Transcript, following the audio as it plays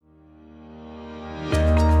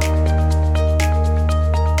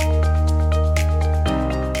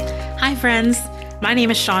friends. My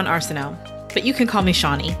name is Shawn Arsenault, but you can call me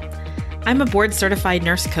Shawnee. I'm a board-certified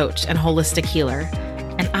nurse coach and holistic healer,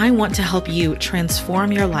 and I want to help you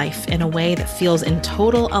transform your life in a way that feels in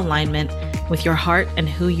total alignment with your heart and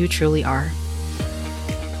who you truly are.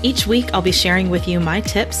 Each week, I'll be sharing with you my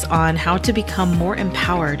tips on how to become more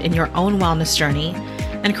empowered in your own wellness journey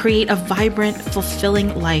and create a vibrant,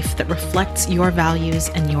 fulfilling life that reflects your values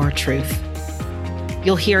and your truth.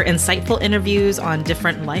 You'll hear insightful interviews on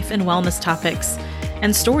different life and wellness topics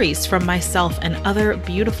and stories from myself and other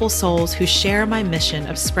beautiful souls who share my mission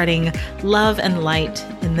of spreading love and light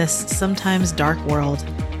in this sometimes dark world.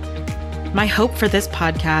 My hope for this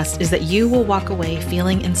podcast is that you will walk away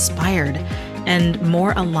feeling inspired and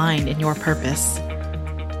more aligned in your purpose.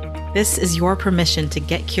 This is your permission to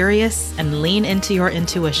get curious and lean into your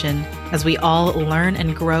intuition as we all learn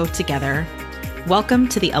and grow together. Welcome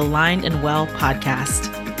to the Aligned and Well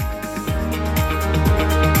podcast.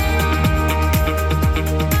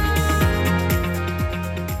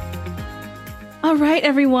 All right,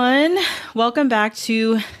 everyone. Welcome back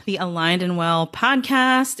to the Aligned and Well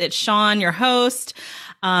podcast. It's Shawn, your host.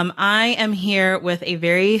 I am here with a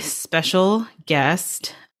very special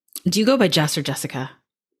guest. Do you go by Jess or Jessica?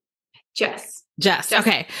 Jess.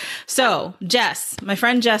 Okay. So Jess, my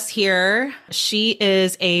friend Jess here, she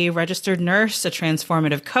is a registered nurse, a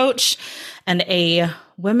transformative coach, and a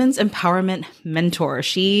women's empowerment mentor.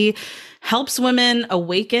 She helps women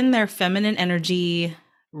awaken their feminine energy,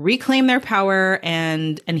 reclaim their power,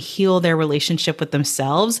 and heal their relationship with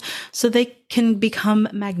themselves so they can become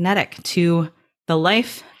magnetic to the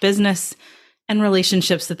life, business, and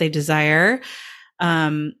relationships that they desire.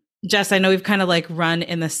 Jess, I know we've kind of like run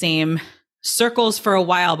in the same circles for a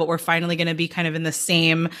while, but we're finally going to be kind of in the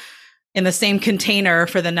same container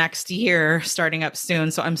for the next year starting up soon.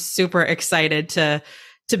 So I'm super excited to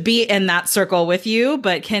be in that circle with you.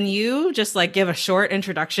 But can you just like give a short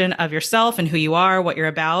introduction of yourself and who you are, what you're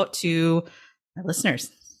about to my listeners?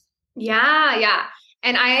 Yeah.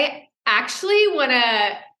 And I actually want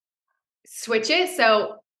to switch it.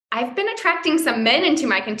 So I've been attracting some men into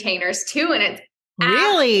my containers too. And it's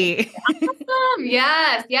really awesome.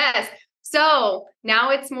 Yes. So now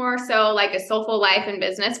it's more so like a soulful life and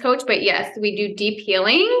business coach, but yes, we do deep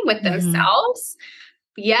healing with themselves.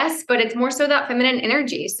 Yes, but it's more so that feminine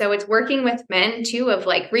energy. So it's working with men too, of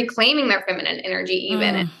like reclaiming their feminine energy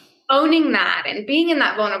even and owning that and being in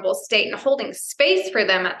that vulnerable state and holding space for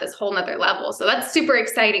them at this whole nother level. So that's super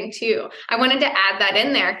exciting too. I wanted to add that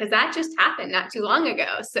in there because that just happened not too long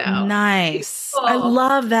ago. So nice. Cool. I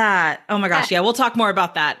love that. Oh my gosh. Yeah. We'll talk more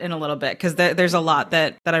about that in a little bit because there's a lot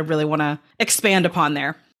that I really want to expand upon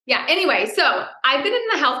there. Yeah. Anyway, so I've been in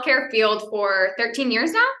the healthcare field for 13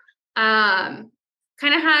 years now.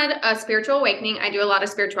 Kind of had a spiritual awakening. I do a lot of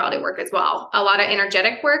spirituality work as well. A lot of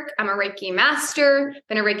energetic work. I'm a Reiki master,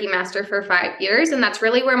 been a Reiki master for 5 years. And that's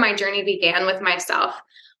really where my journey began with myself,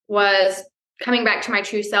 was coming back to my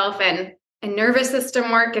true self and nervous system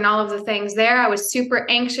work and all of the things there. I was super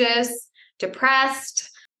anxious, depressed,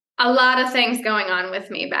 a lot of things going on with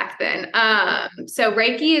me back then. So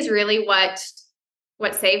Reiki is really what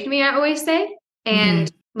saved me, I always say.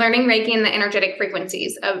 And learning Reiki and the energetic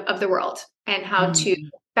frequencies of the world and how to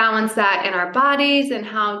balance that in our bodies and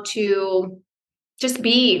how to just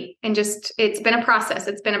be and it's been a process.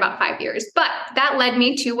 It's been about 5 years, but that led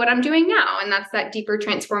me to what I'm doing now. And that's that deeper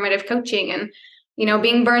transformative coaching and,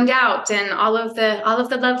 being burned out and all of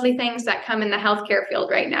the lovely things that come in the healthcare field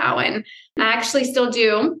right now. And I actually still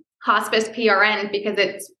do hospice PRN because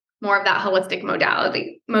it's more of that holistic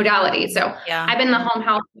modality. So yeah. I've been in the home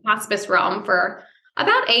health hospice realm for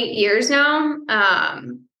about 8 years now.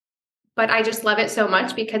 But I just love it so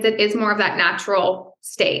much because it is more of that natural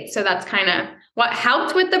state. So that's kind of what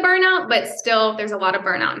helped with the burnout, but still there's a lot of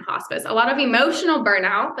burnout in hospice, a lot of emotional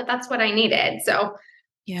burnout, but that's what I needed. So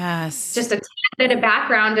yes, just a bit of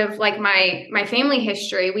background of like my family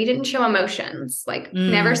history. We didn't show emotions, like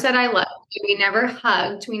never said I loved you. We never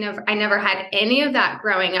hugged. I never had any of that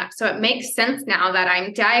growing up. So it makes sense now that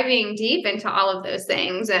I'm diving deep into all of those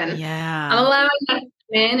things and I'm allowing that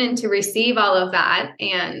in and to receive all of that.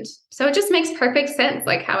 And so it just makes perfect sense,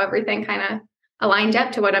 like how everything kind of aligned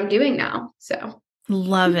up to what I'm doing now. So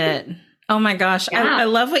love it. Oh my gosh. Yeah. I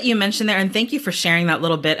love what you mentioned there. And thank you for sharing that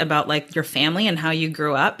little bit about like your family and how you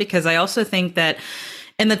grew up, because I also think that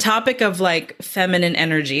in the topic of like feminine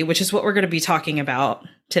energy, which is what we're going to be talking about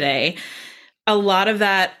today, a lot of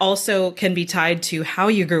that also can be tied to how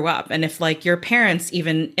you grew up. And if like your parents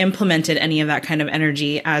even implemented any of that kind of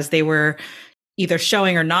energy as they were either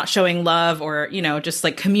showing or not showing love or, just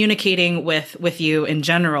like communicating with you in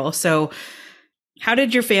general. So How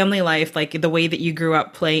did your family life, like the way that you grew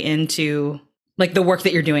up, play into like the work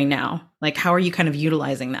that you're doing now? Like, how are you kind of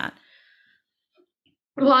utilizing that?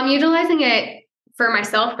 Well, I'm utilizing it for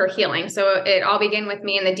myself for healing. So it all began with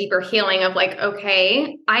me in the deeper healing of like,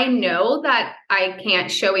 okay, I know that I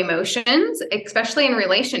can't show emotions, especially in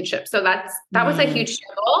relationships. So that was a huge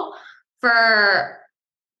struggle for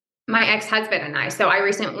my ex-husband and I. So I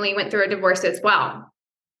recently went through a divorce as well.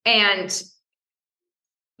 And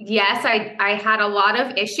yes, I had a lot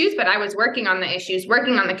of issues, but I was working on the issues,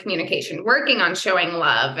 working on the communication, working on showing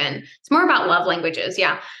love. And it's more about love languages.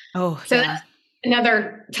 Yeah. Oh, so yeah. That's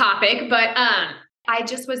another topic, but I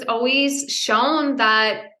just was always shown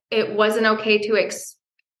that it wasn't okay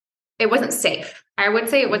it wasn't safe. I would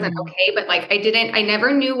say it wasn't okay, but like I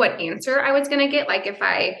never knew what answer I was going to get. Like if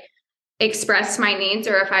I expressed my needs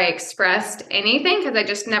or if I expressed anything, because I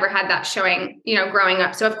just never had that showing, growing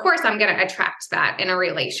up. So of course I'm going to attract that in a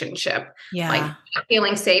relationship, like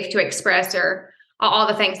feeling safe to express or all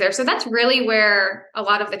the things there. So that's really where a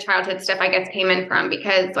lot of the childhood stuff, I guess, came in from,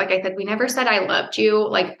 because like I said, we never said I loved you.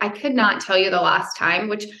 Like I could not tell you the last time,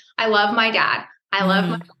 which I love my dad. I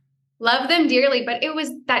love them dearly, but it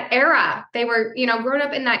was that era. They were, grown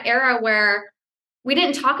up in that era where we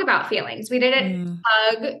didn't talk about feelings. We didn't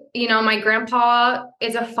hug. My grandpa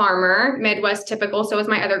is a farmer, Midwest typical. So is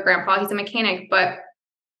my other grandpa. He's a mechanic, but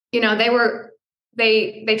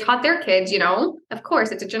they taught their kids, of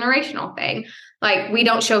course it's a generational thing. Like we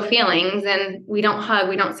don't show feelings and we don't hug,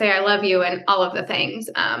 we don't say I love you and all of the things.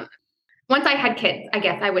 Once I had kids, I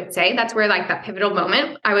guess I would say that's where like that pivotal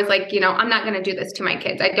moment, I was like, I'm not going to do this to my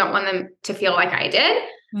kids. I don't want them to feel like I did.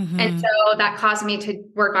 And so that caused me to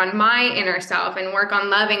work on my inner self and work on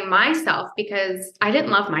loving myself, because I didn't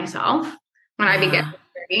love myself when I began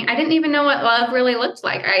this journey. I didn't even know what love really looked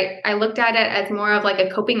like. I looked at it as more of like a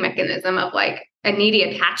coping mechanism of like a needy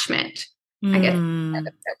attachment, I guess are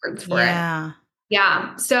the words for it.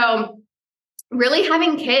 Yeah. So really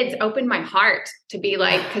having kids opened my heart to be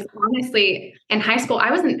like, because honestly, in high school,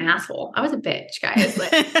 I was an asshole. I was a bitch, guys.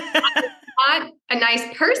 Like, I was not a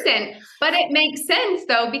nice person, but it makes sense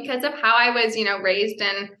though, because of how I was, raised,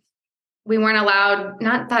 and we weren't allowed,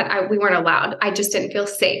 not that we weren't allowed. I just didn't feel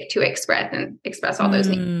safe to express all those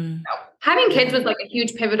needs. So having kids was like a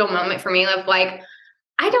huge pivotal moment for me of like,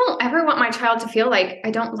 I don't ever want my child to feel like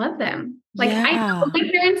I don't love them. Like I know my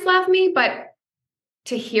parents love me, but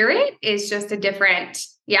to hear it is just it's a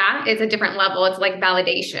different level. It's like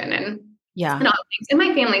validation and all things. And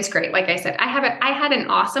my family's great. Like I said, I had an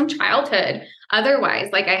awesome childhood. Otherwise,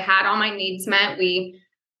 like I had all my needs met. We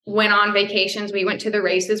went on vacations. We went to the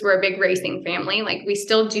races. We're a big racing family. Like we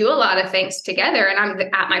still do a lot of things together. And I'm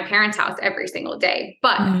at my parents' house every single day.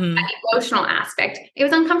 But that emotional aspect, it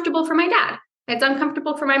was uncomfortable for my dad. It's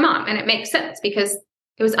uncomfortable for my mom. And it makes sense because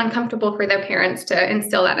it was uncomfortable for their parents to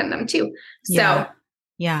instill that in them too. So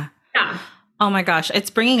yeah. Oh my gosh.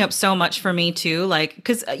 It's bringing up so much for me too. Like,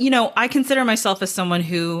 cause I consider myself as someone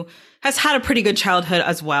who has had a pretty good childhood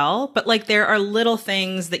as well, but like there are little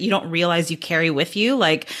things that you don't realize you carry with you.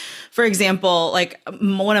 Like, for example, like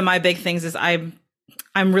one of my big things is I'm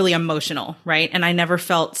really emotional, right? And I never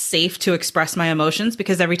felt safe to express my emotions,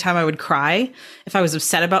 because every time I would cry, if I was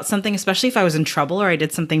upset about something, especially if I was in trouble or I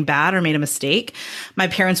did something bad or made a mistake, my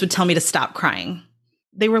parents would tell me to stop crying.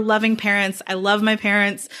 They were loving parents. I love my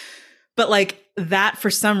parents, but like that for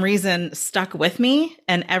some reason stuck with me.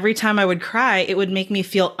 And every time I would cry, it would make me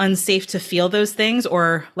feel unsafe to feel those things,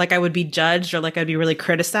 or like I would be judged or like I'd be really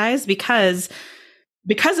criticized because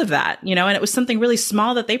of that, and it was something really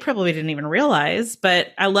small that they probably didn't even realize. But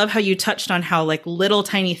I love how you touched on how like little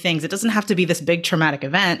tiny things, it doesn't have to be this big traumatic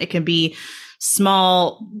event. It can be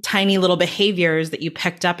small, tiny little behaviors that you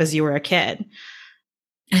picked up as you were a kid.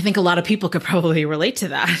 I think a lot of people could probably relate to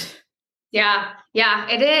that. Yeah,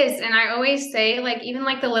 it is. And I always say like, even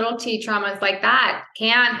like the little T traumas like that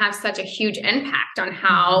can have such a huge impact on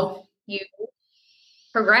how you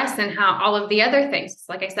progress and how all of the other things.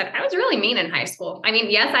 Like I said, I was really mean in high school. I mean,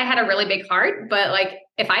 yes, I had a really big heart, but like,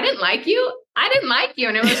 if I didn't like you, I didn't like you.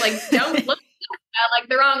 And it was like, don't look like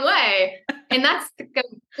the wrong way. And that's the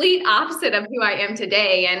complete opposite of who I am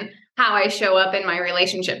today and how I show up in my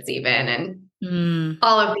relationships even. And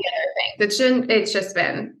all of the other things. It's just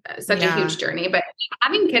been such a huge journey, but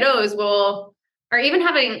having kiddos or even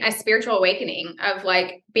having a spiritual awakening of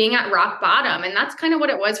like being at rock bottom. And that's kind of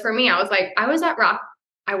what it was for me. I was like, I was at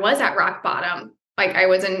rock bottom. Like I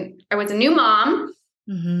was a new mom,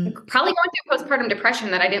 probably going through postpartum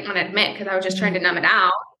depression that I didn't want to admit, because I was just trying to numb it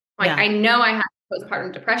out. Like I know I had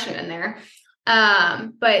postpartum depression in there.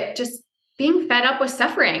 But just being fed up with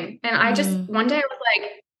suffering. And I just, one day I was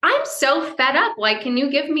like, I'm so fed up. Like, can you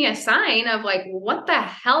give me a sign of like what the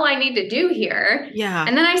hell I need to do here? Yeah.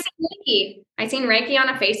 And then I seen Reiki. I seen Reiki on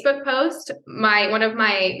a Facebook post. One of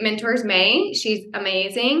my mentors, May, she's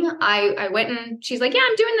amazing. I went and she's like, yeah,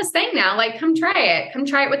 I'm doing this thing now. Like, come try it. Come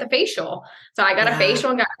try it with a facial. So I got a facial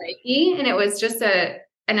and got Reiki, and it was just an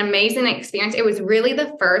amazing experience. It was really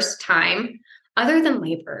the first time, other than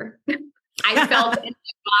labor, I felt in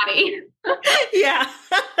my body. Yeah.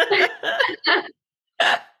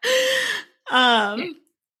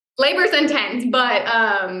 Labor's intense, but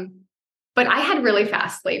I had really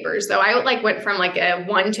fast labors. So I like went from like a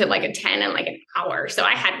 1 to like a 10 in like an hour. So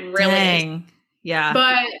I had really, yeah.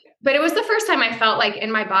 But it was the first time I felt like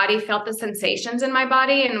in my body, felt the sensations in my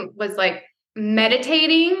body, and was like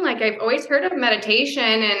meditating. Like, I've always heard of meditation,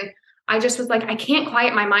 and I just was like, I can't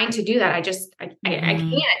quiet my mind to do that. I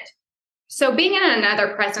can't. So being in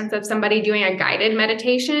another presence of somebody doing a guided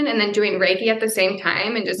meditation and then doing Reiki at the same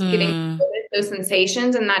time, and just getting those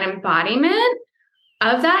sensations and that embodiment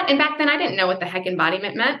of that. And back then I didn't know what the heck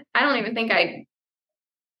embodiment meant. I don't even think I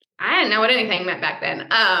didn't know what anything meant back then.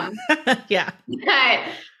 Yeah. But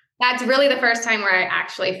that's really the first time where I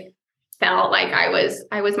actually felt like I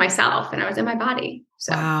was myself and I was in my body.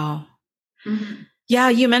 So, wow. Yeah.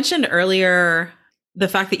 You mentioned earlier the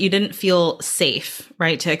fact that you didn't feel safe,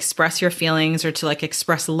 right, to express your feelings or to like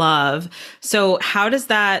express love. So how does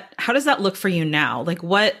that look for you now? Like,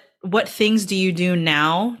 what things do you do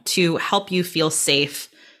now to help you feel safe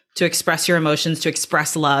to express your emotions, to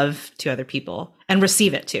express love to other people and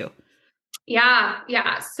receive it too? Yeah.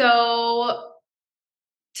 Yeah. So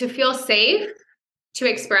to feel safe to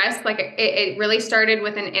express, like, it really started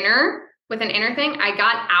with an inner thing. I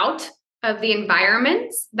got out of the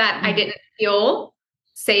environments that I didn't feel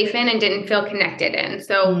safe in and didn't feel connected in.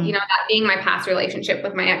 So, you know, that being my past relationship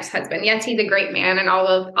with my ex-husband. Yes, he's a great man and all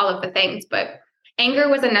of the things, but anger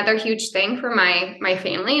was another huge thing for my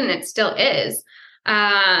family, and it still is.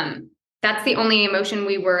 That's the only emotion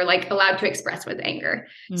we were like allowed to express, was anger.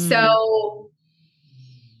 So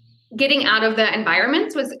getting out of the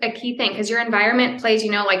environments was a key thing, because your environment plays,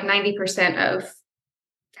 you know, like 90% of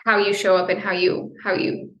how you show up and how you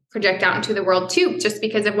project out into the world too, just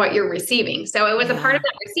because of what you're receiving. So it was a part of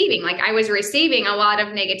that receiving. Like, I was receiving a lot of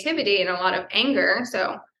negativity and a lot of anger.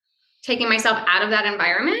 So taking myself out of that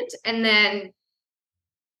environment and then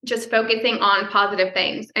just focusing on positive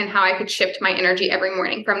things and how I could shift my energy every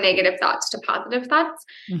morning from negative thoughts to positive thoughts,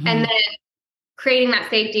 and then creating that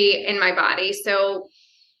safety in my body. So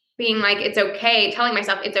being like, it's okay, telling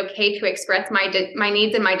myself it's okay to express my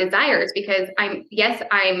needs and my desires, because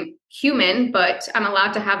I'm human, but I'm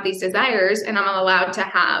allowed to have these desires, and I'm allowed to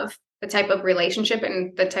have the type of relationship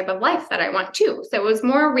and the type of life that I want too. So it was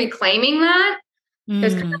more reclaiming that.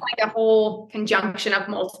 There's kind of like a whole conjunction of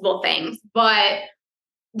multiple things, but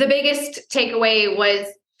the biggest takeaway was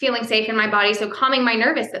feeling safe in my body. So calming my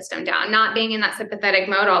nervous system down, not being in that sympathetic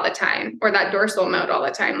mode all the time, or that dorsal mode all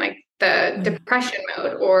the time, like the depression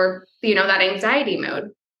mode, or, you know, that anxiety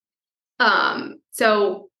mode.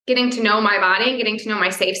 So getting to know my body, getting to know my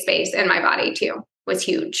safe space in my body too was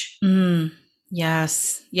huge.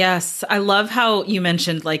 Yes. Yes. I love how you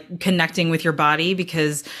mentioned like connecting with your body,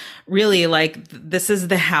 because really, like, this is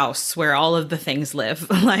the house where all of the things live.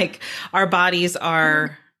 Like, our bodies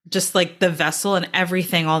are just like the vessel, and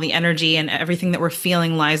everything, all the energy and everything that we're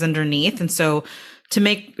feeling lies underneath. And so to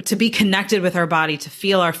be connected with our body, to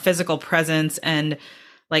feel our physical presence and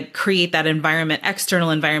like create that environment, external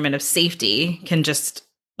environment of safety, can just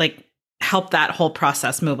like help that whole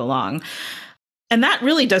process move along. And that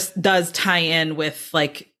really does tie in with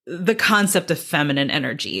like the concept of feminine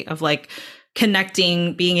energy, of like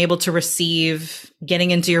connecting, being able to receive,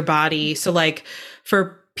 getting into your body. So like,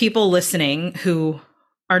 for people listening who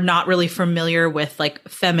are not really familiar with like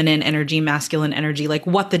feminine energy, masculine energy, like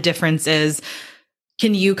what the difference is,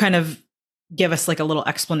 can you kind of give us like a little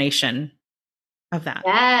explanation of that?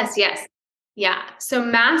 Yes. Yeah.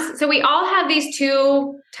 So we all have these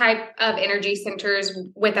two type of energy centers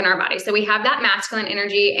within our body. So we have that masculine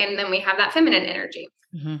energy, and then we have that feminine energy.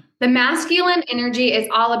 The masculine energy is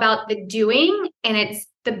all about the doing, and it's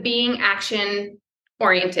the being, action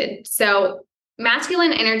oriented. So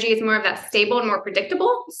masculine energy is more of that stable and more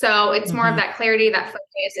predictable. So it's more of that clarity, that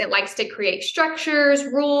focus. It likes to create structures,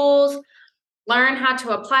 rules, learn how to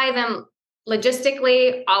apply them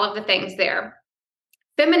logistically, all of the things there.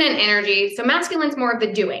 Feminine energy, so masculine's more of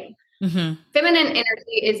the doing. Feminine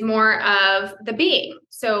energy is more of the being.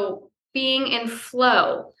 So being in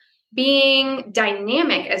flow, being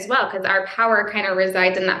dynamic as well, because our power kind of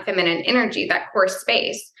resides in that feminine energy, that core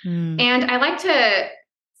space. And I like to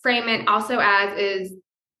frame it also as is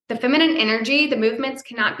the feminine energy, the movements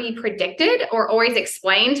cannot be predicted or always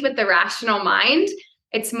explained with the rational mind.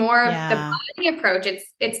 It's more of the body approach.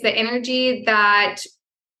 It's the energy that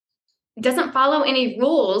doesn't follow any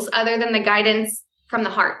rules other than the guidance from the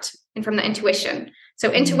heart and from the intuition.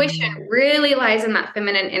 So intuition really lies in that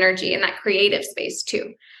feminine energy and that creative space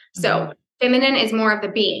too. So feminine is more of the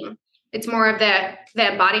being. It's more of the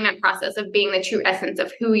embodiment process of being the true essence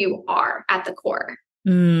of who you are at the core.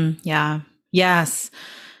 Yeah. Yes.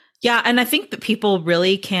 Yeah. And I think that people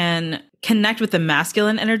really can connect with the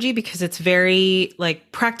masculine energy because it's very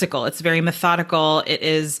like practical. It's very methodical.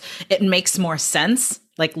 It makes more sense,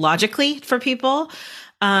 like logically for people.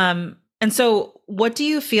 And so what do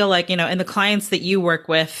you feel like, in the clients that you work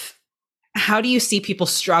with, how do you see people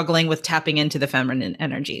struggling with tapping into the feminine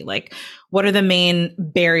energy? Like, what are the main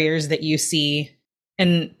barriers that you see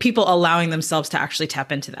in people allowing themselves to actually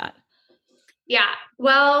tap into that? Yeah.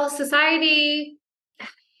 Well, society,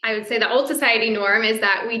 I would say the old society norm is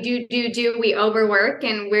that we we overwork,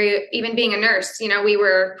 and we're, even being a nurse, we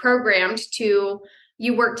were programmed to,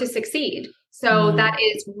 you work to succeed. So that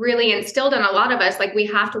is really instilled in a lot of us. Like, we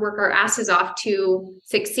have to work our asses off to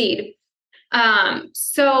succeed.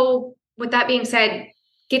 So with that being said,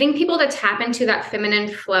 getting people to tap into that feminine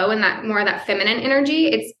flow and that more of that feminine energy,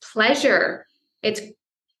 it's pleasure, it's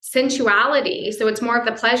sensuality. So it's more of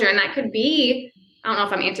the pleasure. And that could be, I don't know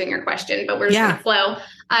if I'm answering your question, but we're just going to flow.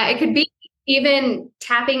 It could be even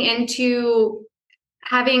tapping into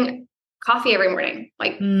having coffee every morning.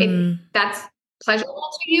 Like if that's pleasurable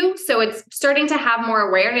to you. So it's starting to have more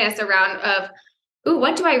awareness around of, ooh,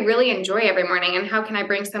 what do I really enjoy every morning? And how can I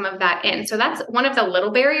bring some of that in? So that's one of the little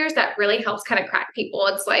barriers that really helps kind of crack people.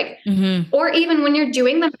 It's like, or even when you're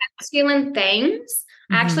doing the masculine things,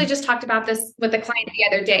 I actually just talked about this with a client the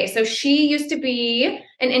other day. So she used to be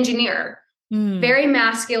an engineer, very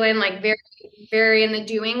masculine, like very, very in the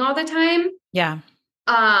doing all the time. Yeah.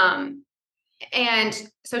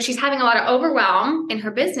 And so she's having a lot of overwhelm in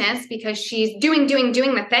her business because she's doing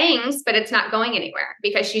the things, but it's not going anywhere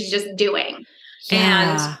because she's just doing.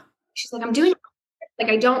 Yeah. And she's like, I'm doing,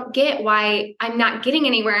 like, I don't get why I'm not getting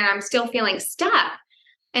anywhere and I'm still feeling stuck.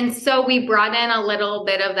 And so we brought in a little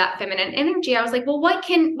bit of that feminine energy. I was like, well, what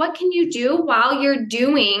can you do while you're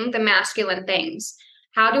doing the masculine things?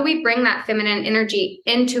 How do we bring that feminine energy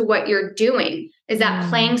into what you're doing? Is that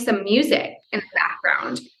playing some music in the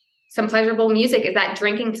background? Some pleasurable music? Is that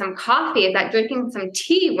drinking some coffee? Is that drinking some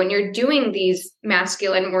tea when you're doing these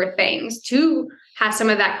masculine more things to have some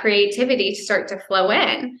of that creativity to start to flow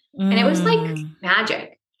in? And it was like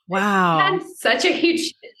magic. Wow. It had such a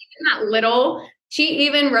huge, that little, she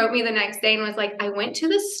even wrote me the next day and was like, I went to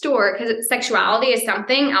the store because sexuality is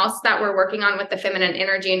something else that we're working on with the feminine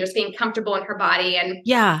energy and just being comfortable in her body and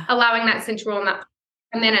allowing that sensual and that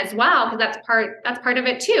feminine as well. Cause that's part of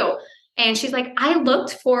it too. And she's like, I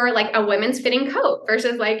looked for like a women's fitting coat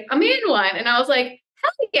versus like a man one. And I was like,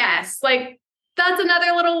 hell yes. Like that's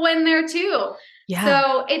another little win there too. Yeah.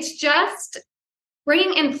 So it's just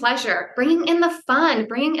bringing in pleasure, bringing in the fun,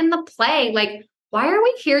 bringing in the play. Like, why are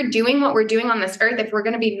we here doing what we're doing on this earth if we're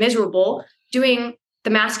going to be miserable doing the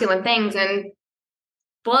masculine things and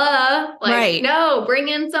blah? Like, no, bring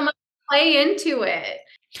in some play into it.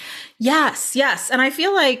 Yes. Yes. And I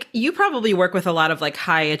feel like you probably work with a lot of like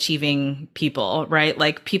high achieving people, right?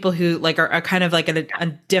 Like people who like are kind of like at a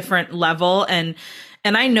different level. And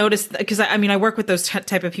I noticed because I work with those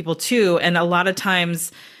type of people too. And a lot of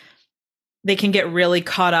times they can get really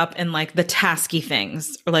caught up in like the tasky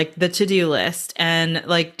things or like the to-do list and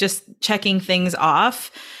like just checking things off.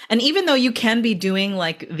 And even though you can be doing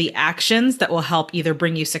like the actions that will help either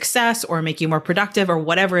bring you success or make you more productive or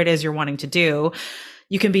whatever it is you're wanting to do,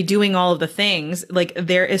 you can be doing all of the things. Like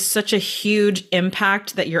there is such a huge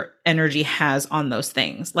impact that your energy has on those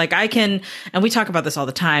things. Like and we talk about this all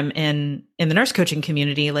the time in the nurse coaching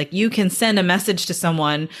community, like you can send a message to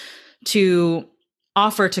someone to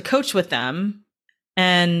offer to coach with them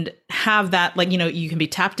and have that, like, you can be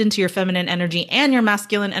tapped into your feminine energy and your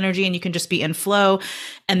masculine energy, and you can just be in flow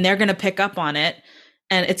and they're going to pick up on it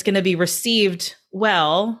and it's going to be received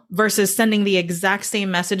well versus sending the exact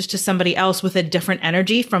same message to somebody else with a different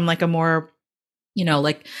energy from like a more,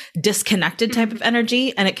 like disconnected type of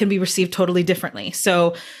energy, and it can be received totally differently.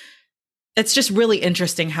 So it's just really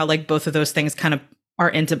interesting how like both of those things kind of are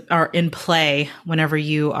in play whenever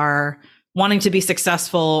you are wanting to be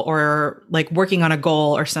successful or like working on a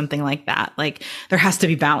goal or something like that. Like there has to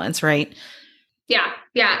be balance, right? Yeah.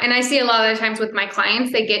 Yeah. And I see a lot of the times with my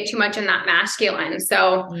clients, they get too much in that masculine.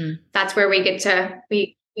 So that's where we get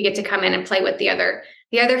to come in and play with the other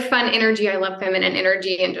fun energy. I love feminine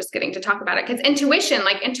energy and just getting to talk about it because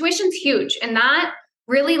intuition's huge. And that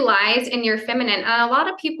really lies in your feminine. And a lot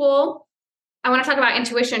of people, I want to talk about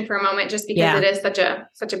intuition for a moment, just because it is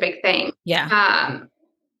such a big thing. Yeah.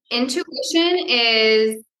 Intuition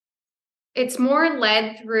is, it's more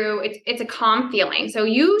led through, it's a calm feeling. So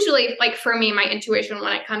usually, like for me, my intuition,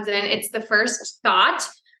 when it comes in, it's the first thought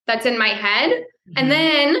that's in my head. Mm-hmm. And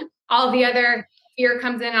then all the other fear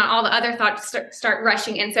comes in and all the other thoughts start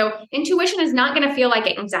rushing in. So intuition is not going to feel like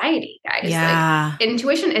anxiety, guys. Yeah. Like,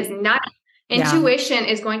 intuition is not, intuition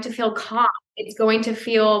is going to feel calm. It's going to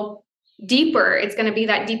feel deeper. It's going to be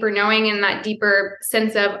that deeper knowing and that deeper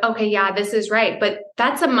sense of, okay, yeah, this is right. But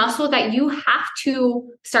that's a muscle that you have to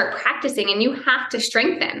start practicing and you have to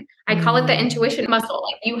strengthen. I call it the intuition muscle.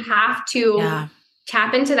 Like you have to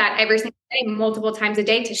tap into that every single day, multiple times a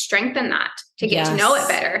day, to strengthen that, to get to know it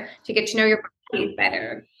better, to get to know your body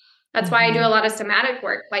better. That's why I do a lot of somatic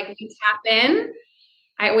work. Like we tap in.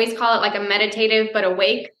 I always call it like a meditative but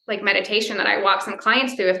awake, like meditation that I walk some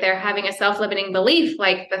clients through if they're having a self-limiting belief,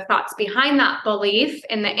 like the thoughts behind that belief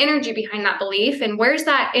and the energy behind that belief. And where's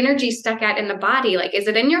that energy stuck at in the body? Like, is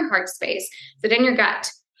it in your heart space? Is it in your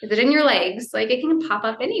gut? Is it in your legs? Like it can pop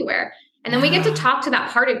up anywhere. And then we get to talk to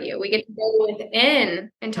that part of you. We get to go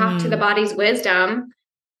within and talk to the body's wisdom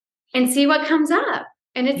and see what comes up.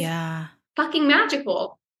 And it's fucking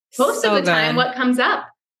magical. Most of the time, what comes up.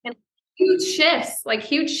 Huge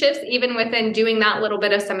shifts, even within doing that little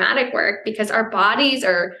bit of somatic work, because our bodies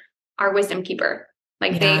are our wisdom keeper.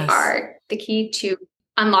 Like they are the key to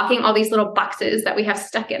unlocking all these little boxes that we have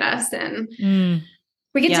stuck in us. And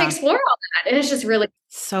we get to explore all that. And it's just really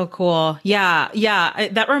so cool. Yeah. Yeah.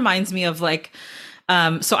 That reminds me of like,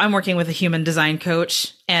 so I'm working with a human design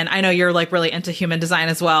coach, and I know you're like really into human design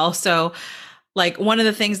as well. So like one of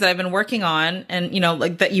the things that I've been working on, and, you know,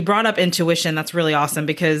 like that you brought up intuition, that's really awesome,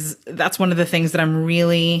 because that's one of the things that I'm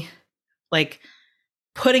really like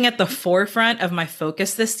putting at the forefront of my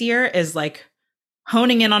focus this year, is like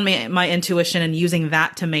honing in on my intuition and using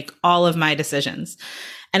that to make all of my decisions.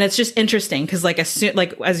 And it's just interesting because like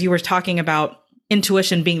as you were talking about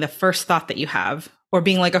intuition being the first thought that you have, or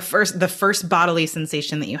being like the first bodily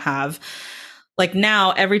sensation that you have, like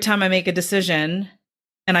now every time I make a decision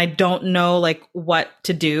and I don't know like what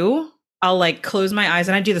to do, I'll like close my eyes.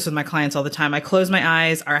 And I do this with my clients all the time. I close my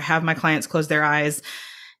eyes, or I have my clients close their eyes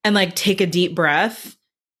and like take a deep breath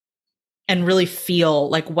and really feel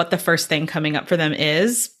like what the first thing coming up for them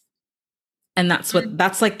is. And that's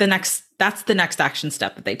the next action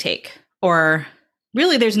step that they take. Or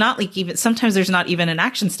really there's not like even, sometimes there's not even an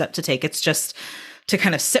action step to take. It's just to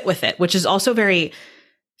kind of sit with it, which is also very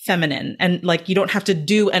feminine, and like you don't have to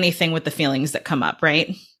do anything with the feelings that come up,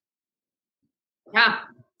 right?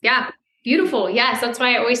 Yeah. Beautiful. Yes. That's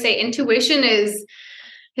why I always say intuition is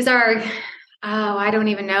our, I don't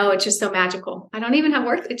even know. It's just so magical. I don't even have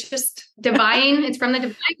words. It's just divine. It's from the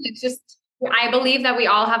divine. It's just, I believe that we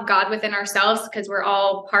all have God within ourselves, because we're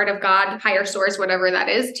all part of God, higher source, whatever that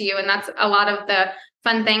is to you. And that's a lot of the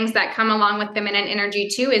fun things that come along with feminine energy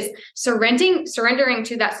too, is surrendering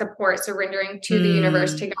to that support, surrendering to the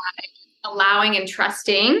universe, to God, allowing and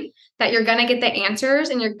trusting that you're going to get the answers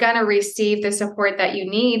and you're going to receive the support that you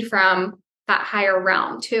need from that higher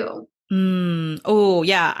realm too. Oh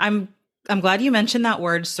yeah. I'm glad you mentioned that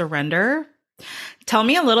word, surrender. Tell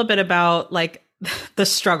me a little bit about like the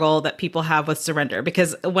struggle that people have with surrender,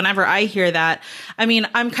 because whenever I hear that, I mean,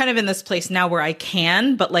 I'm kind of in this place now where I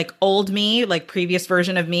can, but like old me, like previous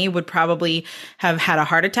version of me would probably have had a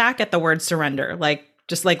heart attack at the word surrender, like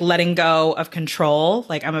just like letting go of control.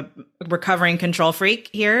 Like I'm a recovering control freak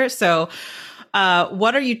here. So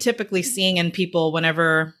what are you typically seeing in people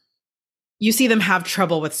whenever you see them have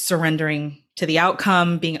trouble with surrendering to the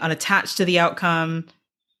outcome, being unattached to the outcome?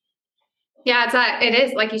 Yeah, it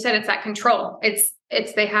is, like you said, it's that control. It's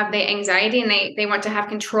they have the anxiety and they want to have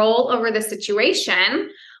control over the situation.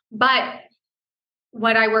 But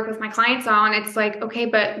what I work with my clients on, it's like, okay,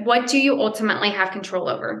 but what do you ultimately have control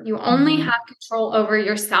over? You only have control over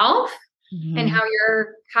yourself and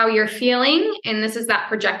how you're feeling. And this is that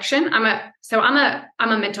projection. I'm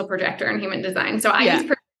a mental projector in human design. So I use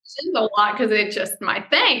projections a lot because it's just my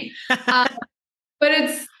thing. But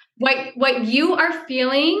it's what you are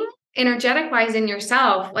feeling energetic wise in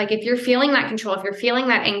yourself. Like if you're feeling that control, if you're feeling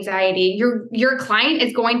that anxiety, your client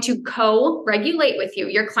is going to co-regulate with you.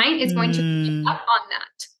 Your client is going to pick up on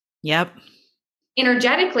that. Yep.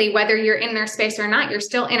 Energetically, whether you're in their space or not, you're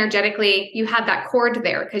still energetically, you have that cord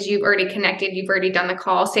there because you've already connected. You've already done the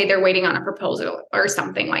call. Say they're waiting on a proposal or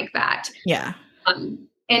something like that. Yeah.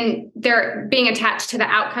 And they're being attached to the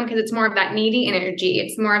outcome because it's more of that needy energy.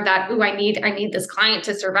 It's more of that, I need this client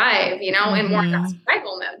to survive, and more of that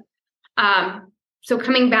survival mode. So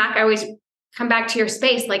coming back, I always come back to your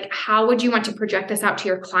space. Like, how would you want to project this out to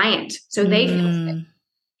your client so they feel safe?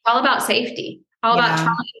 All about safety, all about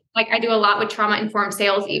trauma. Like I do a lot with trauma-informed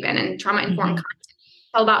sales even, and trauma-informed content. It's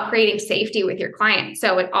all about creating safety with your client.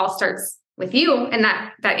 So it all starts with you and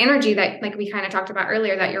that energy that, like we kind of talked about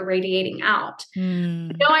earlier, that you're radiating out.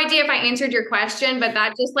 No idea if I answered your question, but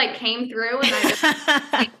that just like came through.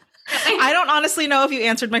 And I don't honestly know if you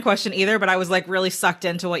answered my question either, but I was like really sucked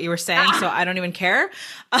into what you were saying. So I don't even care.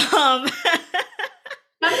 Sometimes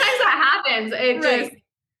that happens. It just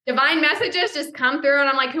divine messages just come through and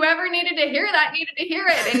I'm like, whoever needed to hear that needed to hear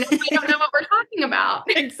it. And I don't know what we're talking about.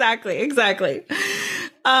 Exactly.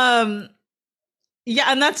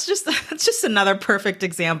 Yeah. And that's just another perfect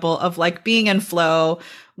example of like being in flow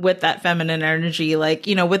with that feminine energy. Like,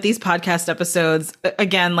 you know, with these podcast episodes,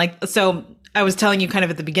 again, like, so I was telling you kind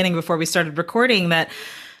of at the beginning before we started recording that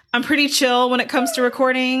I'm pretty chill when it comes to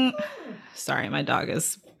recording. Sorry, my dog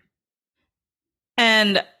is.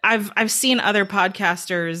 And I've seen other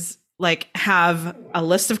podcasters like have a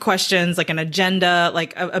list of questions, like an agenda,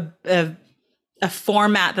 like a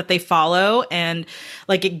format that they follow. And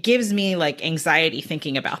like, it gives me like anxiety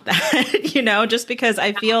thinking about that, you know, just because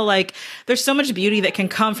I feel like there's so much beauty that can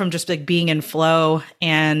come from just like being in flow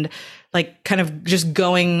and like kind of just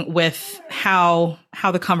going with how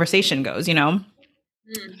the conversation goes, you know?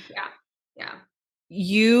 Yeah.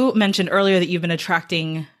 You mentioned earlier that you've been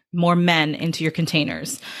attracting more men into your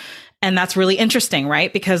containers. And that's really interesting,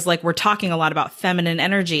 right? Because like we're talking a lot about feminine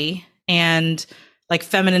energy and like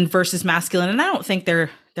feminine versus masculine. And I don't think there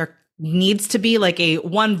needs to be like a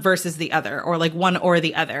one versus the other or like one or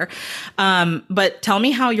the other. But tell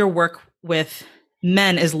me how your work with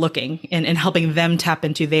men is looking in helping them tap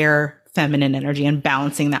into their feminine energy and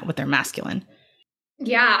balancing that with their masculine.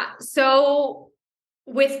 Yeah. So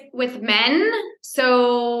with men,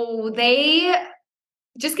 so they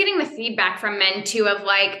just getting the feedback from men too of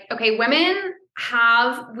like, okay,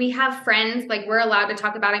 we have friends, like we're allowed to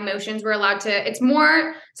talk about emotions. We're allowed to, it's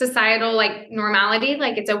more societal, like normality.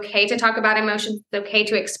 Like it's okay to talk about emotions. It's okay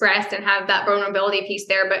to express and have that vulnerability piece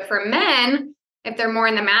there. But for men, if they're more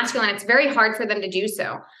in the masculine, it's very hard for them to do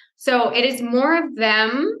so. So it is more of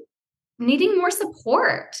them needing more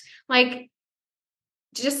support. Like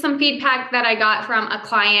just some feedback that I got from a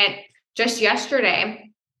client just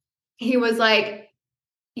yesterday. He was like,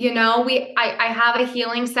 you know, I have a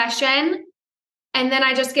healing session and then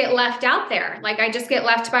I just get left out there. Like I just get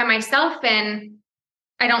left by myself and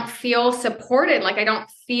I don't feel supported. Like I don't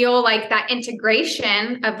feel like that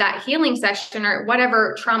integration of that healing session or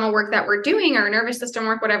whatever trauma work that we're doing or nervous system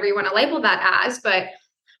work, whatever you want to label that as, but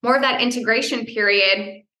more of that integration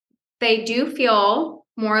period, they do feel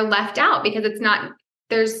more left out because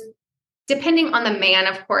there's depending on the man,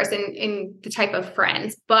 of course, in the type of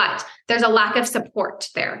friends, but there's a lack of support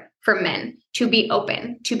there for men to be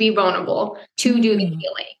open, to be vulnerable, to do the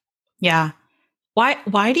healing. Yeah.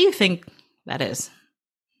 Why do you think that is?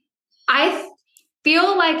 I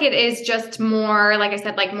feel like it is just more, like I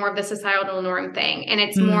said, like more of the societal norm thing. And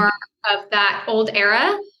it's more of that old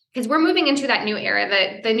era because we're moving into that new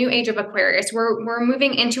era, the new age of Aquarius. We're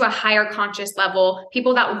moving into a higher conscious level,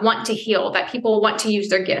 people that want to heal, that people want to use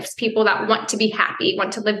their gifts, people that want to be happy,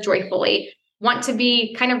 want to live joyfully, want to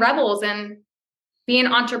be kind of rebels and be an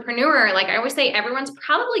entrepreneur. Like I always say, everyone's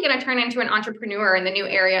probably going to turn into an entrepreneur in the new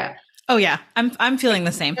era. Oh yeah. I'm feeling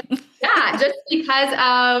the same. Yeah. Just because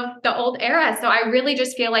of the old era. So I really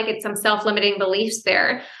just feel like it's some self-limiting beliefs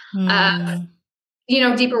there.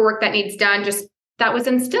 Deeper work that needs done, just that was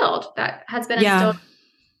instilled, that has been instilled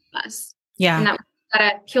in us. Yeah. And that we've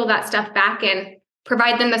got to peel that stuff back and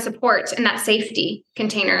provide them the support and that safety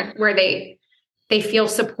container where they feel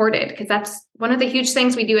supported. Because that's one of the huge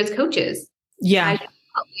things we do as coaches. Yeah.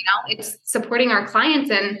 It's supporting our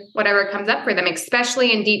clients and whatever comes up for them,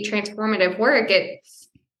 especially in deep transformative work. It's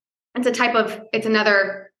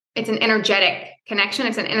an energetic connection.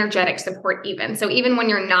 It's an energetic support even. So even when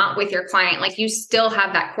you're not with your client, like you still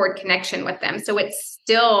have that cord connection with them. So it's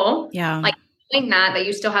still like doing that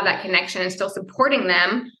you still have that connection and still supporting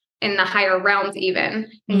them in the higher realms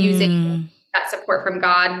even and using that support from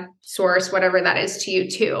God, source, whatever that is to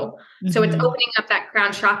you too. So it's opening up that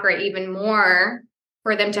crown chakra even more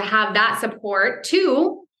for them to have that support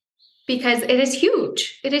too, because it is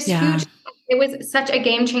huge. It is huge. It was such a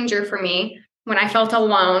game changer for me when I felt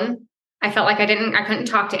alone. I felt like I couldn't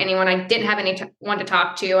talk to anyone. I didn't have anyone to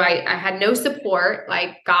talk to. I had no support,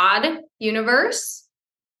 like God, universe,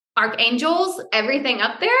 archangels, everything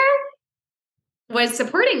up there was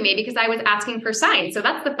supporting me because I was asking for signs. So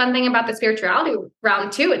that's the fun thing about the spirituality realm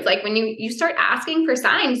too. It's like when you start asking for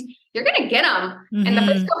signs, you're going to get them. Mm-hmm. And the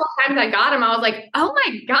first couple of times I got them, I was like, oh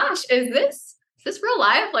my gosh, is this real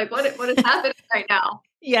life? Like what is happening right now?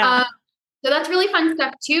 Yeah. So that's really fun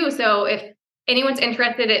stuff too. So if anyone's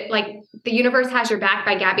interested in like The Universe Has Your Back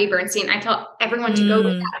by Gabby Bernstein, I tell everyone to go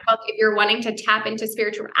with that book. If you're wanting to tap into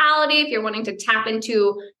spirituality, if you're wanting to tap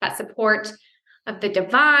into that support of the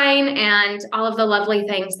divine and all of the lovely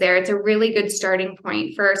things there, it's a really good starting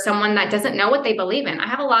point for someone that doesn't know what they believe in. I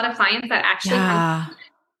have a lot of clients that actually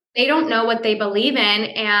they don't know what they believe in,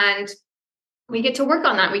 and we get to work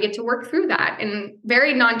on that. We get to work through that in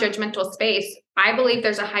very non-judgmental space. I believe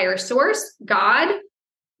there's a higher source, God,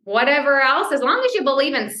 whatever else, as long as you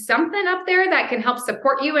believe in something up there that can help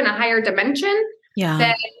support you in a higher dimension,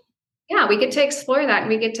 then we get to explore that and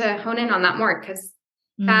we get to hone in on that more, because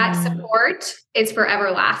that support is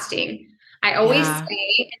forever lasting. I always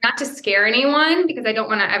say, and not to scare anyone because I don't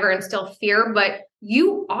want to ever instill fear, but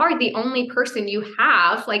you are the only person you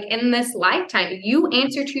have like in this lifetime. You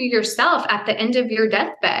answer to yourself at the end of your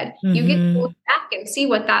deathbed. You get to look back and see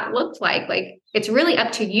what that looked like. Like it's really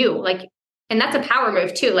up to you. Like, and that's a power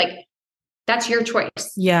move too. Like that's your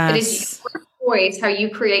choice. Yes. It is your choice how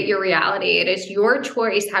you create your reality. It is your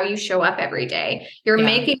choice how you show up every day. You're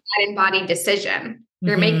making that embodied decision.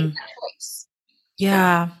 You're making that choice.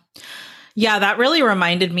 Yeah. Yeah, that really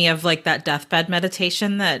reminded me of like that deathbed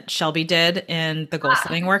meditation that Shelby did in the goal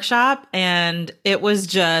setting workshop. And it was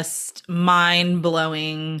just mind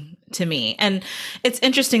blowing to me. And it's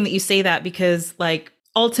interesting that you say that because like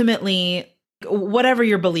ultimately, whatever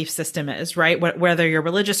your belief system is, right? Whether you're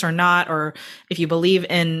religious or not, or if you believe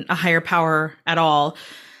in a higher power at all,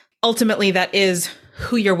 ultimately that is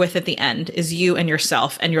who you're with at the end, is you and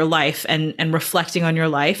yourself and your life and reflecting on your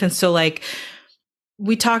life. And so like,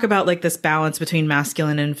 we talk about like this balance between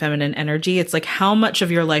masculine and feminine energy. It's like, how much of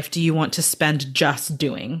your life do you want to spend just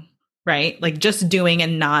doing, right? Like just doing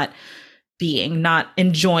and not being, not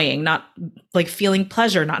enjoying, not like feeling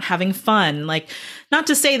pleasure, not having fun. Like, not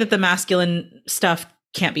to say that the masculine stuff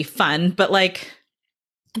can't be fun, but like,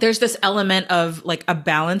 there's this element of like a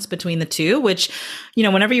balance between the two, which, you know,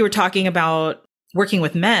 whenever you were talking about working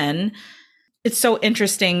with men, it's so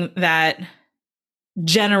interesting that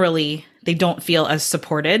generally they don't feel as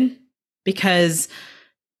supported, because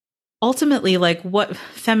ultimately like what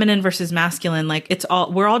feminine versus masculine, like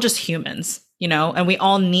we're all just humans, you know, and we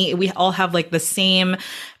all have like the same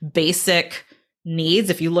basic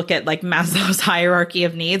needs. If you look at like Maslow's hierarchy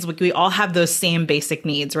of needs, we all have those same basic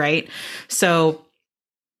needs, right? So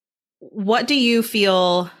what do you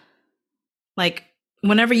feel like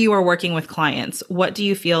whenever you are working with clients, what do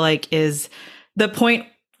you feel like is the point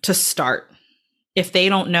to start? If they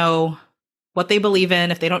don't know what they believe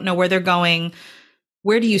in, if they don't know where they're going,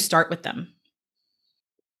 where do you start with them?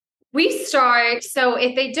 So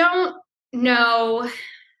if they don't know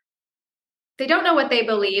what they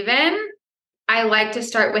believe in, I like to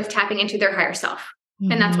start with tapping into their higher self.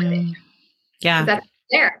 And that's what they do. Yeah. That's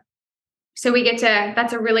there. So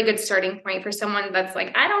that's a really good starting point for someone that's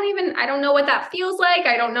like, I don't know what that feels like.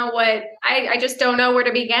 I just don't know where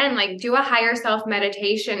to begin. Like do a higher self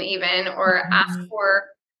meditation even, or ask for,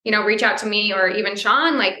 reach out to me or even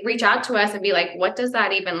Sean, like reach out to us and be like, what does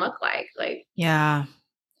that even look like? Like, yeah,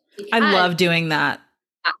 I love doing that.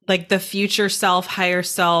 Like the future self, higher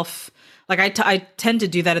self. Like I tend to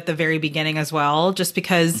do that at the very beginning as well, just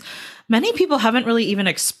because many people haven't really even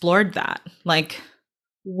explored that. Like,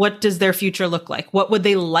 what does their future look like? What would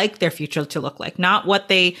they like their future to look like? Not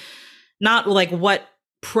like what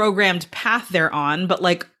programmed path they're on, but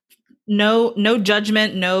like no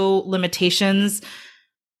judgment, no limitations.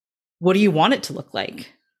 What do you want it to look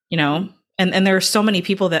like? You know? And there are so many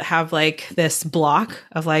people that have like this block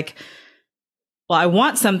of like, well, I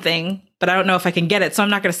want something, but I don't know if I can get it. So I'm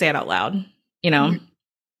not going to say it out loud, you know?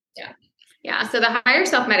 Yeah. Yeah. So the higher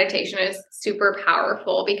self meditation is super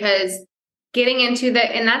powerful because getting into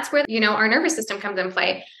and that's where, our nervous system comes in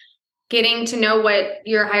play. Getting to know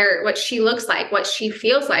what she looks like, what she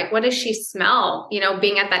feels like, what does she smell,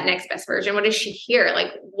 being at that next best version, what does she hear?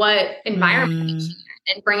 Like what environment is she in?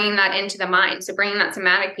 And bringing that into the mind. So bringing that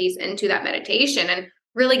somatic piece into that meditation and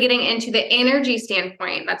really getting into the energy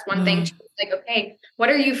standpoint. That's one thing to like, okay, what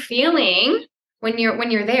are you feeling when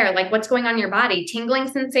you're there? Like what's going on in your body? Tingling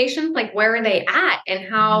sensations, like where are they at? And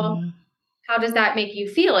how does that make you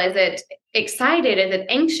feel? Is it excited? Is it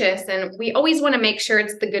anxious? And we always want to make sure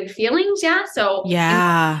it's the good feelings. Yeah. So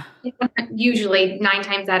usually 9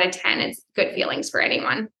 times out of 10, it's good feelings for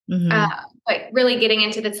anyone. But really getting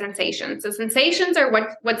into the sensations. The sensations are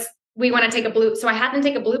what's we want to take so I have them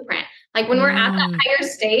take a blueprint. Like when we're at that higher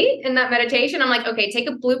state in that meditation, I'm like, okay, take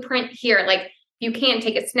a blueprint here. Like you can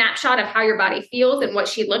take a snapshot of how your body feels and what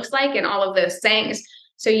she looks like and all of those things.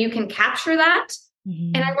 So you can capture that.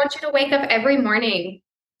 Mm-hmm. And I want you to wake up every morning,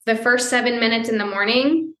 the first 7 minutes in the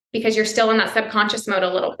morning, because you're still in that subconscious mode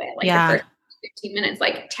a little bit, like the first 15 minutes,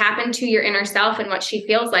 like tap into your inner self and what she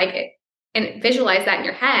feels like and visualize that in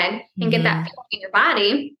your head and get that feeling in your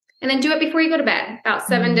body. And then do it before you go to bed, about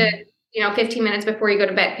 7 to 15 minutes before you go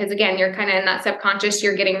to bed. Because again, you're kind of in that subconscious,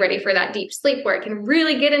 you're getting ready for that deep sleep where it can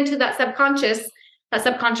really get into that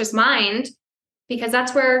subconscious mind, because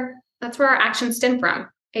that's where our actions stem from.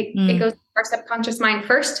 It goes to our subconscious mind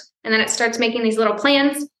first, and then it starts making these little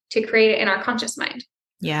plans to create it in our conscious mind.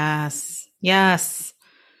 Yes. Yes.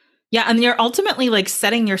 Yeah. And you're ultimately like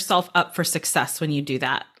setting yourself up for success when you do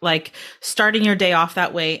that, like starting your day off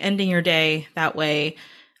that way, ending your day that way.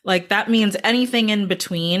 Like that means anything in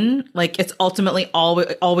between, like it's ultimately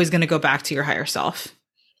always going to go back to your higher self.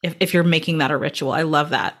 If you're making that a ritual. I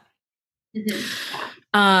love that.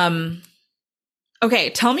 Mm-hmm.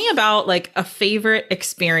 Okay. Tell me about like a favorite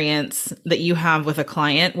experience that you have with a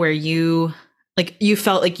client where you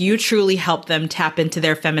felt like you truly helped them tap into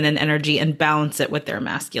their feminine energy and balance it with their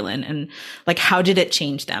masculine, and like, how did it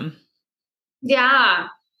change them? Yeah.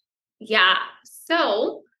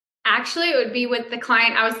 So actually it would be with the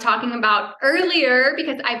client I was talking about earlier,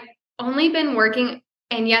 because I've only been working,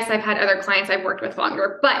 and yes, I've had other clients I've worked with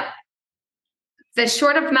longer, but the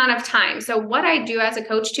short amount of time. So what I do as a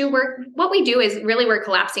coach too, what we do is really we're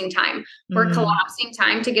collapsing time. We're collapsing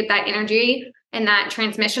time to get that energy and that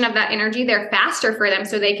transmission of that energy there faster for them,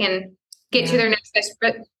 so they can get to their next best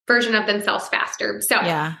version of themselves faster. So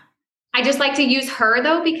I just like to use her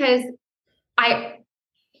though, because I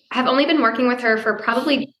have only been working with her for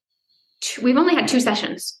probably we've only had 2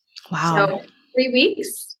 sessions. Wow. So 3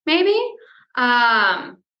 weeks maybe.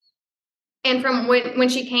 And from when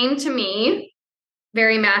she came to me,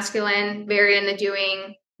 very masculine, very in the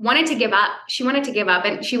doing, wanted to give up. She wanted to give up,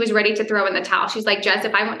 and she was ready to throw in the towel. She's like, Jess,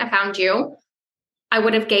 if I wouldn't have found you, I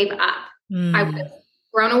would have gave up. I would have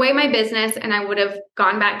thrown away my business and I would have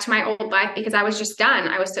gone back to my old life, because I was just done.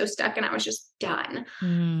 I was so stuck and I was just done.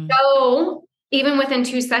 So even within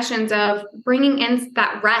 2 sessions of bringing in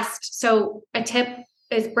that rest. So a tip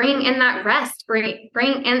is bringing in that rest,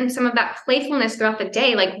 bring in some of that playfulness throughout the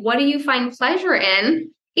day. Like, what do you find pleasure in?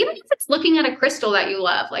 Even if it's looking at a crystal that you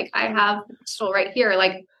love, like I have a crystal right here,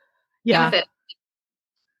 like, with it.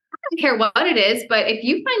 I don't care what it is, but if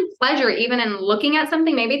you find pleasure even in looking at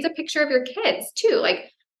something, maybe it's a picture of your kids too,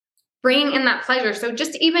 like bringing in that pleasure. So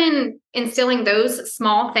just even instilling those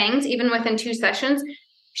small things, even within 2 sessions,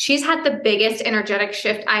 she's had the biggest energetic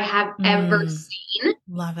shift I have ever seen.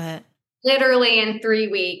 Love it. Literally in 3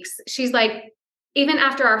 weeks. She's like, even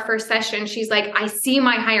after our first session, she's like, I see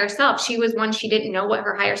my higher self. She was one, she didn't know what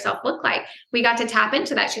her higher self looked like. We got to tap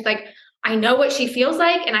into that. She's like, I know what she feels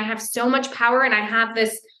like, and I have so much power, and I have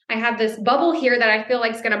this bubble here that I feel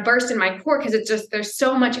like is going to burst in my core, because it's just, there's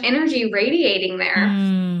so much energy radiating there.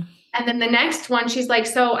 And then the next one, she's like,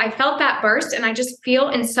 so I felt that burst and I just feel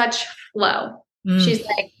in such flow. She's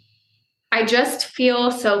like, I just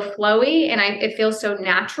feel so flowy, and it feels so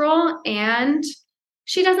natural. And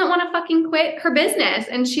she doesn't want to fucking quit her business.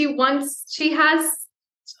 And she has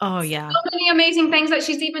so many amazing things that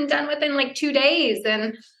she's even done within like 2 days.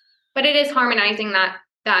 But it is harmonizing that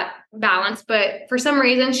balance. But for some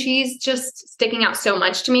reason, she's just sticking out so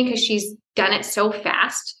much to me, because she's done it so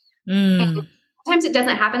fast. And sometimes it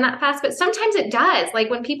doesn't happen that fast, but sometimes it does. Like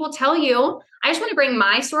when people tell you, I just want to bring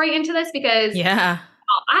my story into this, because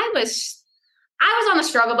I was on the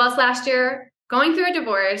struggle bus last year, going through a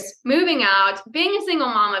divorce, moving out, being a single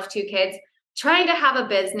mom of 2 kids, trying to have a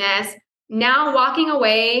business, now walking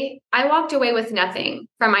away. I walked away with nothing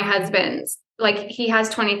from my husband's. Like, he has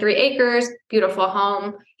 23 acres, beautiful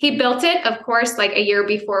home. He built it, of course, like a year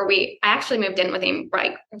before I actually moved in with him,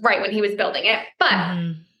 right when he was building it. But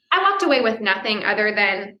I walked away with nothing other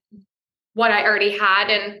than what I already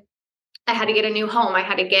had. And I had to get a new home. I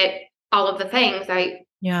had to get all of the things.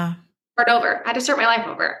 Start over. I had to start my life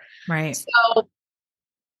over. Right. So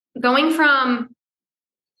going from,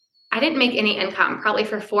 I didn't make any income probably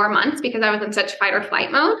for 4 months, because I was in such fight or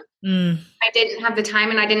flight mode. I didn't have the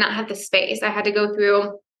time and I did not have the space. I had to get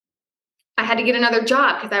another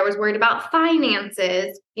job because I was worried about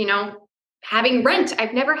finances, having rent.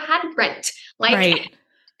 I've never had rent.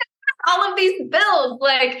 All of these bills,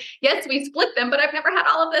 like, yes, we split them, but I've never had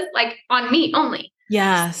all of this like on me only.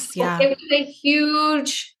 Yes. Yeah. It was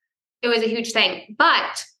a huge thing,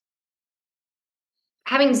 but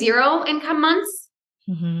having 0 income months.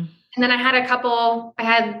 And then I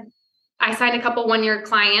signed a couple 1-year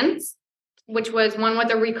clients, which was one with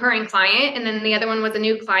a recurring client. And then the other one was a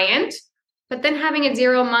new client. But then having a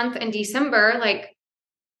 0 month in December, like,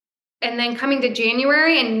 and then coming to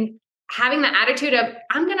January and having the attitude of,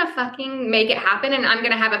 I'm going to fucking make it happen and I'm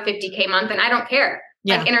going to have a 50K month and I don't care.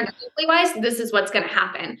 Yeah. Like energetically wise, this is what's going to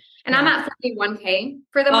happen. And I'm at 41K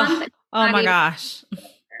for the month. Oh my gosh.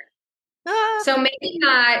 So making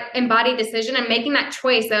that embodied decision and making that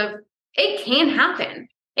choice of it can happen.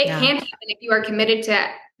 It can happen if you are committed to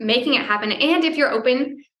making it happen. And if you're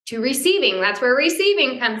open to receiving, that's where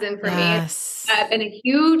receiving comes in for me. It's been a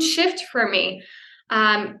huge shift for me.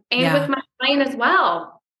 And with my client as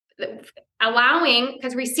well, allowing,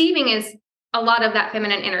 because receiving is a lot of that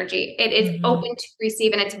feminine energy. It is open to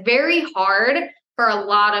receive, and it's very hard for a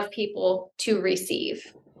lot of people to receive.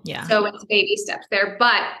 Yeah. So it's baby steps there.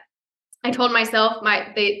 But I told myself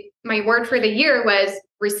my word for the year was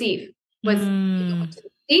receive, was to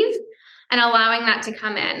receive and allowing that to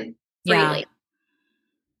come in freely. Yeah.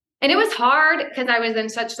 And it was hard because I was in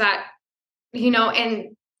such that,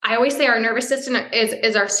 and I always say our nervous system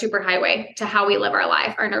is our superhighway to how we live our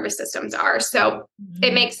life. Our nervous systems are. So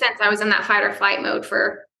it makes sense. I was in that fight or flight mode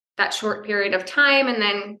for that short period of time and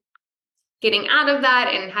then getting out of that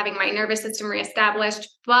and having my nervous system reestablished.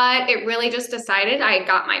 But it really just decided I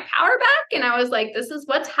got my power back and I was like, this is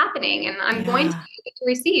what's happening. And I'm going to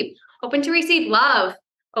be open to receive love,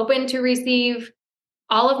 open to receive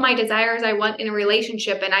all of my desires I want in a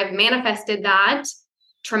relationship. And I've manifested that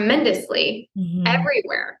tremendously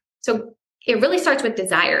everywhere. So it really starts with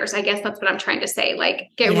desires. I guess that's what I'm trying to say. Like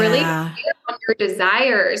get really clear on your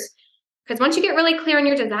desires. Because once you get really clear on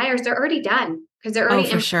your desires, they're already done. Because they're already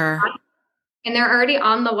for sure. And they're already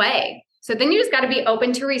on the way. So then you just got to be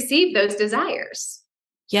open to receive those desires.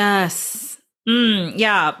 Yes.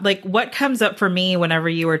 Yeah. Like what comes up for me whenever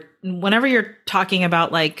you're talking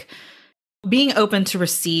about like being open to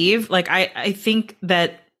receive, like I think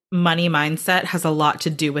that money mindset has a lot to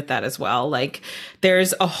do with that as well. Like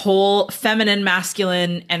there's a whole feminine,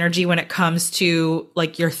 masculine energy when it comes to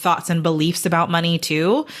like your thoughts and beliefs about money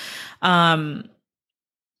too. And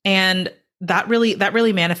that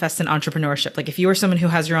really manifests in entrepreneurship. Like if you are someone who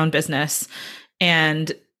has your own business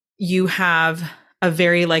and you have a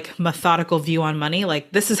very like methodical view on money,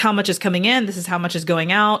 like this is how much is coming in, this is how much is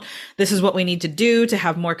going out, this is what we need to do to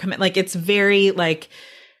have more commit. Like it's very like,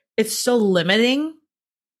 it's so limiting.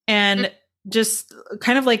 And just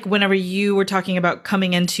kind of like whenever you were talking about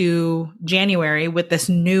coming into January with this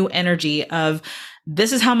new energy of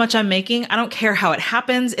this is how much I'm making. I don't care how it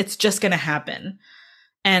happens. It's just going to happen.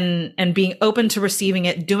 And being open to receiving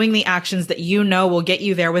it, doing the actions that you know will get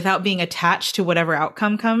you there without being attached to whatever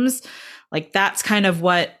outcome comes. Like that's kind of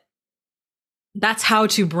that's how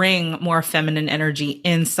to bring more feminine energy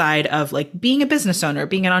inside of like being a business owner,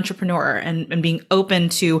 being an entrepreneur and being open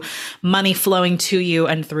to money flowing to you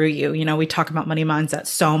and through you. You know, we talk about money mindset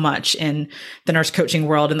so much in the nurse coaching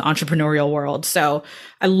world and the entrepreneurial world. So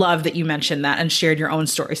I love that you mentioned that and shared your own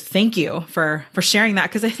stories. Thank you for sharing that.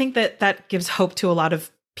 Cause I think that gives hope to a lot of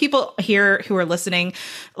people here who are listening.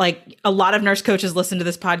 Like a lot of nurse coaches listen to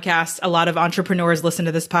this podcast. A lot of entrepreneurs listen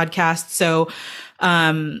to this podcast. So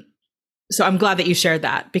I'm glad that you shared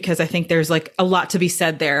that because I think there's like a lot to be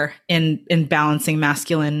said there in balancing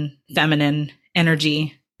masculine, feminine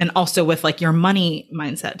energy and also with like your money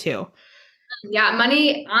mindset too. Yeah.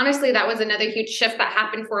 Money, honestly, that was another huge shift that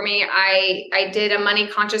happened for me. I did a money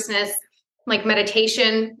consciousness, like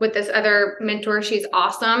meditation with this other mentor. She's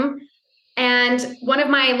awesome. And one of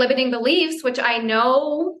my limiting beliefs, which I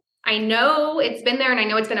know it's been there and I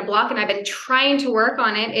know it's been a block and I've been trying to work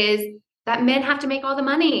on it, is that men have to make all the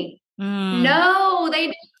money. No, they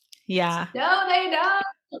don't. Yeah. No, they don't.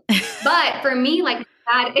 But for me, like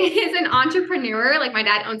my dad is an entrepreneur. Like my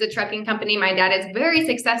dad owns a trucking company. My dad is very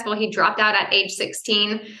successful. He dropped out at age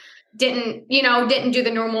 16. Didn't do the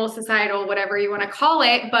normal societal, whatever you want to call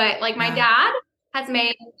it. But like my dad has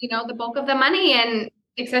made, the bulk of the money, and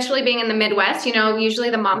especially being in the Midwest, usually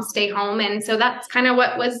the moms stay home. And so that's kind of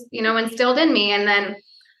what was, instilled in me. And then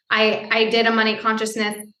I did a money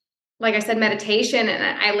consciousness, like I said, meditation.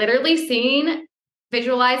 And I literally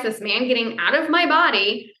visualize this man getting out of my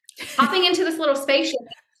body, hopping into this little spaceship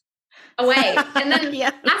away. And then after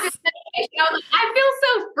meditation, I was like, I feel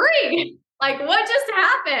so free. Like what just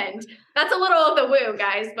happened? That's a little of the woo,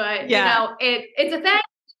 guys. But it's a thing.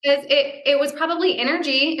 It was probably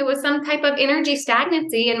energy. It was some type of energy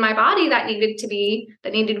stagnancy in my body that needed to be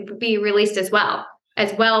released as well,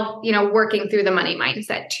 working through the money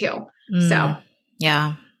mindset too. So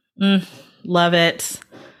yeah. Love it.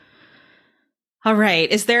 All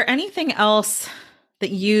right. Is there anything else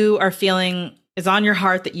that you are feeling is on your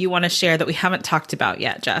heart that you want to share that we haven't talked about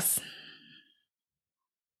yet, Jess?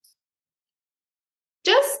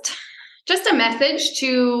 just a message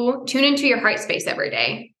to tune into your heart space every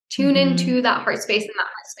day. Tune into that heart space and that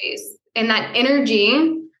heart space and that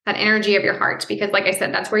energy of your heart. Because like I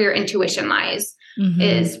said, that's where your intuition lies,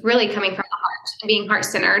 is really coming from the heart and being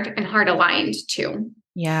heart-centered and heart-aligned too.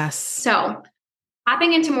 Yes. So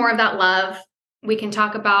tapping into more of that love, we can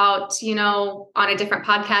talk about, on a different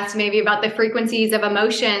podcast, maybe about the frequencies of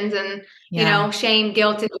emotions and, shame,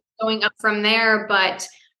 guilt, and going up from there. But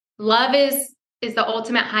love is the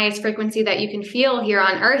ultimate highest frequency that you can feel here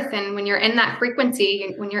on earth. And when you're in that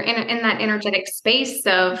frequency, when you're in that energetic space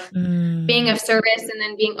of being of service and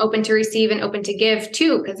then being open to receive and open to give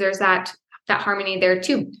too, because there's that harmony there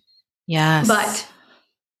too. Yes. But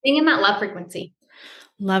being in that love frequency.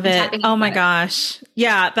 Love it. Oh my gosh.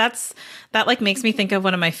 Yeah. That like makes me think of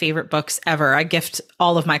one of my favorite books ever. I gift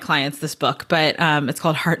all of my clients this book, but it's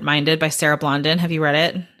called Heart Minded by Sarah Blondin. Have you read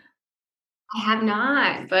it? I have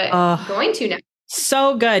not, but I'm going to now.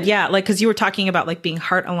 So good. Yeah. Like, cause you were talking about like being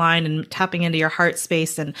heart aligned and tapping into your heart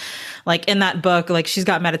space. And like in that book, like she's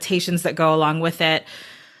got meditations that go along with it.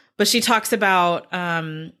 But she talks about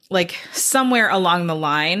like somewhere along the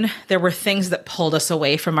line, there were things that pulled us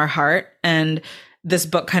away from our heart. And this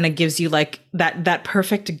book kind of gives you like that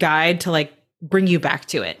perfect guide to like bring you back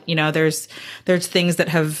to it. There's things that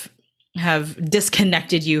have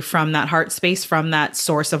disconnected you from that heart space, from that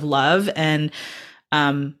source of love. And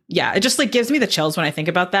it just like gives me the chills when I think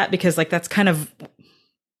about that, because like that's kind of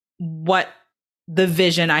what the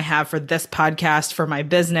vision I have for this podcast, for my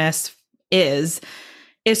business is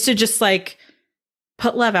to just like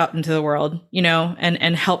put love out into the world,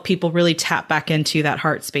 and help people really tap back into that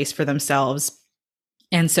heart space for themselves.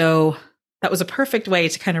 And so that was a perfect way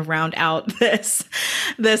to kind of round out this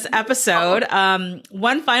episode.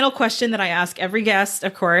 One final question that I ask every guest,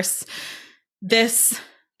 of course. This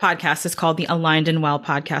podcast is called the Aligned and Well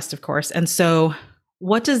podcast, of course. And so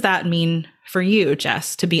what does that mean for you,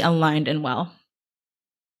 Jess, to be aligned and well?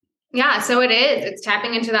 Yeah, so it is. It's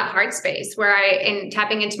tapping into that heart space and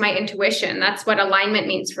tapping into my intuition. That's what alignment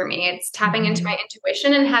means for me. It's tapping into my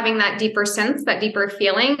intuition and having that deeper sense, that deeper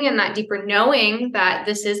feeling, and that deeper knowing that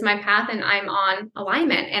this is my path and I'm on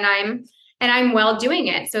alignment and I'm well doing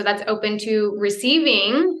it. So that's open to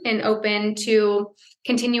receiving and open to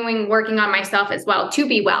continuing working on myself as well, to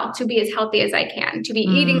be well, to be as healthy as I can, to be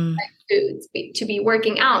eating the right foods, to be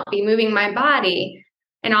working out, be moving my body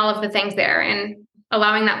and all of the things there. And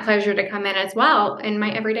allowing that pleasure to come in as well in my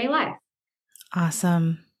everyday life.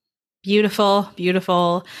 Awesome. Beautiful,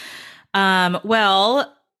 beautiful.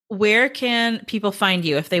 Well, where can people find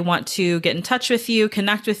you if they want to get in touch with you,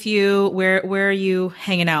 connect with you? Where are you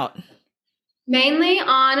hanging out? Mainly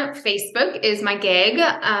on Facebook is my gig.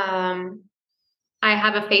 I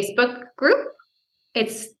have a Facebook group.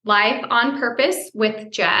 It's Life on Purpose with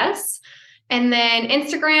Jess. And then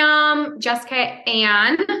Instagram, Jessica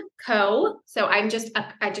Ann Co. So I just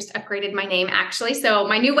upgraded my name actually. So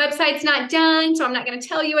my new website's not done, so I'm not going to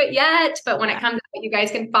tell you it yet. But when it comes out, you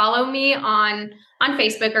guys can follow me on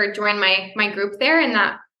Facebook or join my group there, and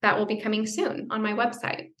that will be coming soon on my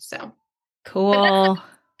website. So cool.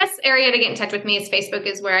 Best area to get in touch with me is Facebook,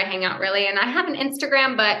 is where I hang out really. And I have an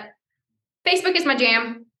Instagram, but Facebook is my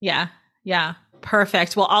jam. Yeah. Yeah.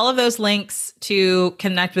 Perfect. Well, all of those links to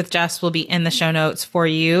connect with Jess will be in the show notes for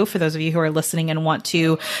you, for those of you who are listening and want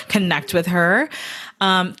to connect with her.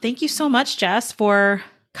 Thank you so much, Jess, for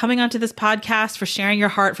coming onto this podcast, for sharing your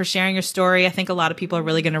heart, for sharing your story. I think a lot of people are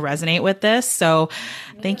really going to resonate with this. So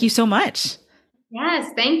thank you so much.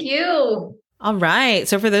 Yes, thank you. All right.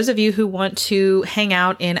 So for those of you who want to hang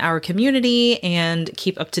out in our community and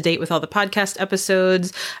keep up to date with all the podcast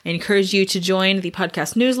episodes, I encourage you to join the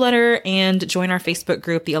podcast newsletter and join our Facebook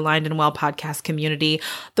group, the Aligned and Well podcast community.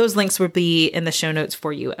 Those links will be in the show notes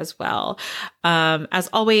for you as well. As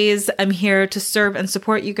always, I'm here to serve and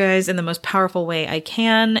support you guys in the most powerful way I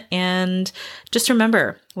can. And just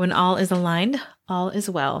remember, when all is aligned, all is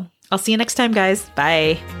well. I'll see you next time, guys.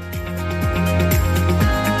 Bye.